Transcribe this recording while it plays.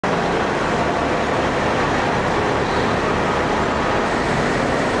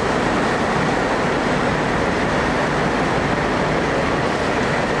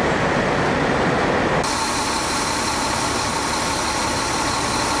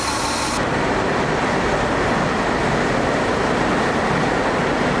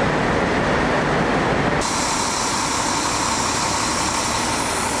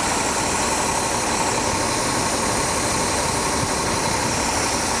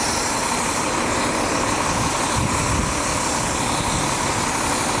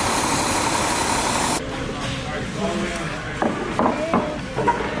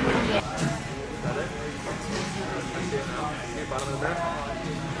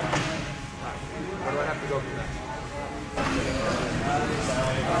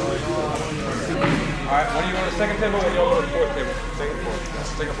second table and you'll go to the fourth table.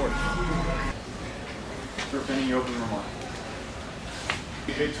 Second fourth. For any open remark.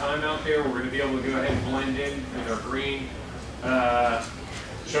 Good time out there. We're going to be able to go ahead and blend in with our green.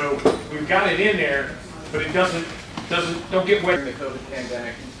 So we've got it in there, but it don't get wet. During the COVID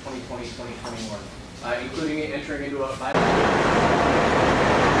pandemic, 2020, 2021, including it entering into a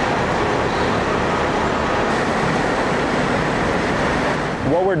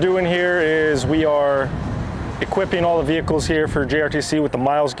What we're doing here is we are equipping all the vehicles here for JRTC with the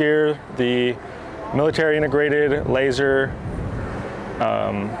Miles gear, the military integrated laser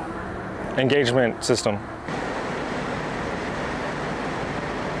engagement system.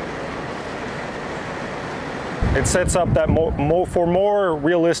 It sets up that for more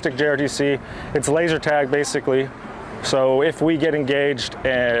realistic JRTC, it's laser tag basically. So if we get engaged,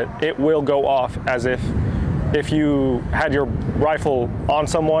 it will go off as if you had your rifle on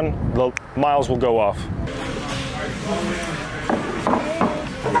someone, the Miles will go off.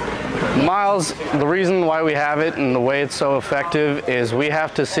 Miles, the reason why we have it and the way it's so effective is we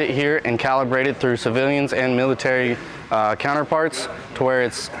have to sit here and calibrate it through civilians and military counterparts to where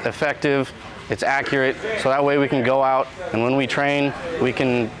it's effective, it's accurate, so that way we can go out and when we train, we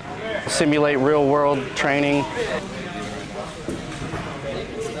can simulate real world training.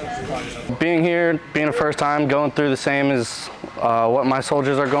 Being here, being a first time, going through the same as what my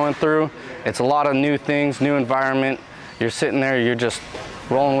soldiers are going through, it's a lot of new things, new environment. You're sitting there, you're just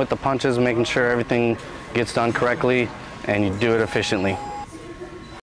rolling with the punches, making sure everything gets done correctly and you do it efficiently.